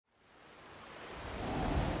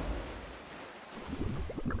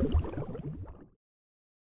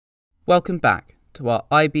Welcome back to our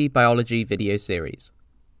IB Biology video series.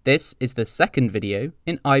 This is the second video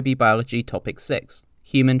in IB Biology Topic 6,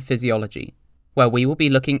 Human Physiology, where we will be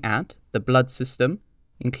looking at the blood system,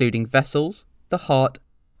 including vessels, the heart,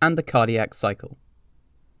 and the cardiac cycle.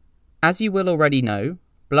 As you will already know,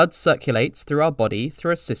 blood circulates through our body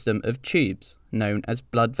through a system of tubes, known as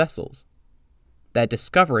blood vessels. Their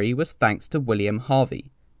discovery was thanks to William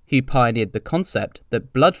Harvey, who pioneered the concept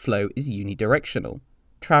that blood flow is unidirectional,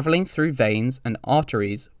 travelling through veins and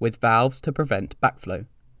arteries with valves to prevent backflow.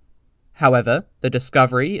 However, the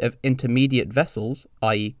discovery of intermediate vessels,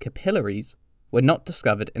 i.e. capillaries, were not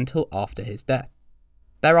discovered until after his death.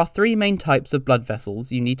 There are three main types of blood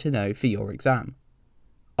vessels you need to know for your exam: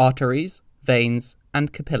 arteries, veins,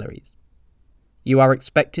 and capillaries. You are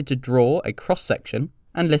expected to draw a cross-section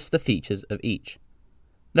and list the features of each.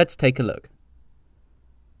 Let's take a look.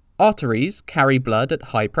 Arteries carry blood at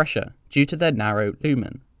high pressure due to their narrow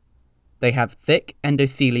lumen. They have thick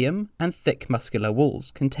endothelium and thick muscular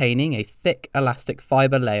walls containing a thick elastic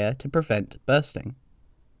fibre layer to prevent bursting.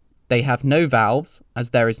 They have no valves, as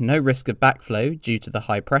there is no risk of backflow due to the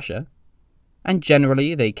high pressure, and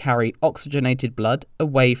generally they carry oxygenated blood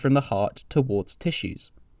away from the heart towards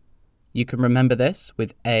tissues. You can remember this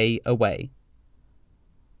with A away.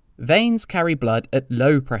 Veins carry blood at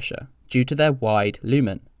low pressure due to their wide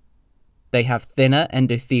lumen. They have thinner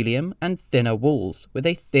endothelium and thinner walls with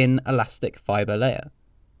a thin elastic fibre layer.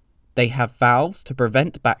 They have valves to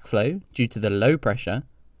prevent backflow due to the low pressure,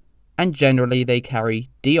 and generally they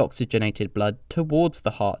carry deoxygenated blood towards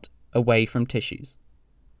the heart, away from tissues.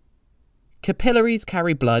 Capillaries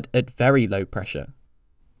carry blood at very low pressure.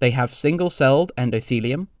 They have single-celled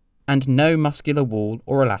endothelium and no muscular wall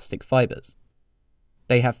or elastic fibres.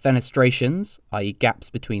 They have fenestrations, i.e. gaps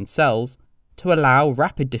between cells, to allow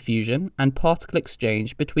rapid diffusion and particle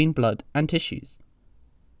exchange between blood and tissues.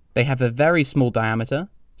 They have a very small diameter,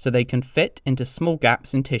 so they can fit into small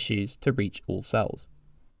gaps in tissues to reach all cells.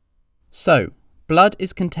 So, blood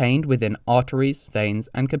is contained within arteries, veins,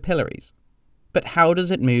 and capillaries. But how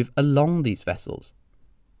does it move along these vessels?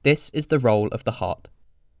 This is the role of the heart.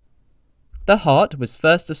 The heart was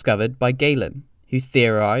first discovered by Galen, who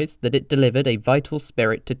theorized that it delivered a vital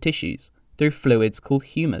spirit to tissues through fluids called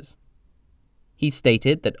humours. He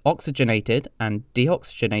stated that oxygenated and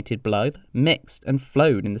deoxygenated blood mixed and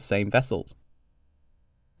flowed in the same vessels.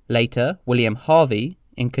 Later, William Harvey,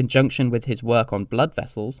 in conjunction with his work on blood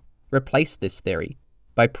vessels, replaced this theory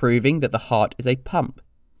by proving that the heart is a pump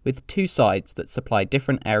with two sides that supply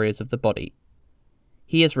different areas of the body.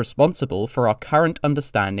 He is responsible for our current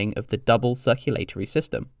understanding of the double circulatory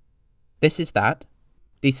system. This is that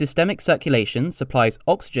the systemic circulation supplies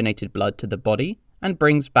oxygenated blood to the body and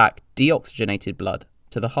brings back deoxygenated blood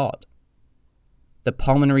to the heart. The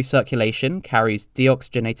pulmonary circulation carries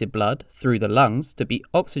deoxygenated blood through the lungs to be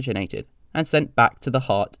oxygenated and sent back to the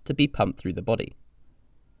heart to be pumped through the body.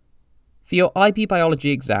 For your IB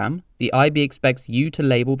Biology exam, the IB expects you to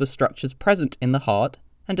label the structures present in the heart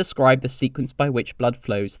and describe the sequence by which blood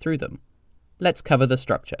flows through them. Let's cover the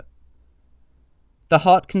structure. The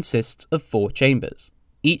heart consists of 4 chambers,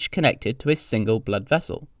 each connected to a single blood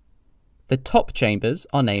vessel. The top chambers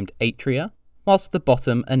are named atria, whilst the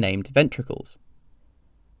bottom are named ventricles.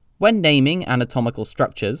 When naming anatomical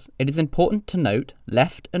structures, it is important to note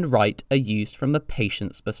left and right are used from the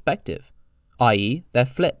patient's perspective, i.e. they're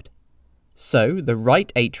flipped. So the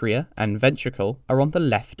right atria and ventricle are on the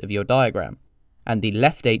left of your diagram, and the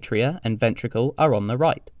left atria and ventricle are on the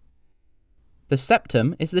right. The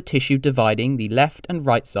septum is the tissue dividing the left and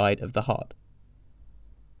right side of the heart.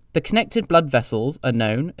 The connected blood vessels are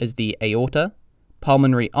known as the aorta,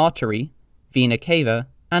 pulmonary artery, vena cava,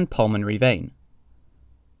 and pulmonary vein.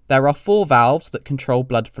 There are 4 valves that control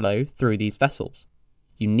blood flow through these vessels.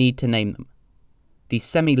 You need to name them. The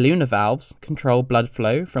semilunar valves control blood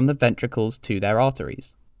flow from the ventricles to their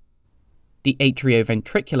arteries. The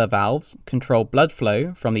atrioventricular valves control blood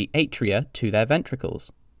flow from the atria to their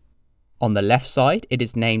ventricles. On the left side, it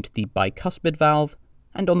is named the bicuspid valve,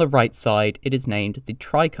 and on the right side it is named the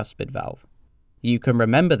tricuspid valve. You can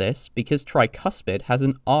remember this because tricuspid has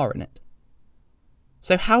an R in it.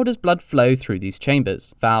 So how does blood flow through these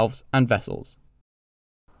chambers, valves, and vessels?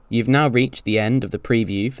 You've now reached the end of the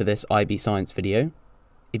preview for this IB Science video.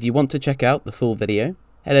 If you want to check out the full video,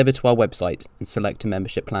 head over to our website and select a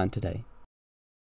membership plan today.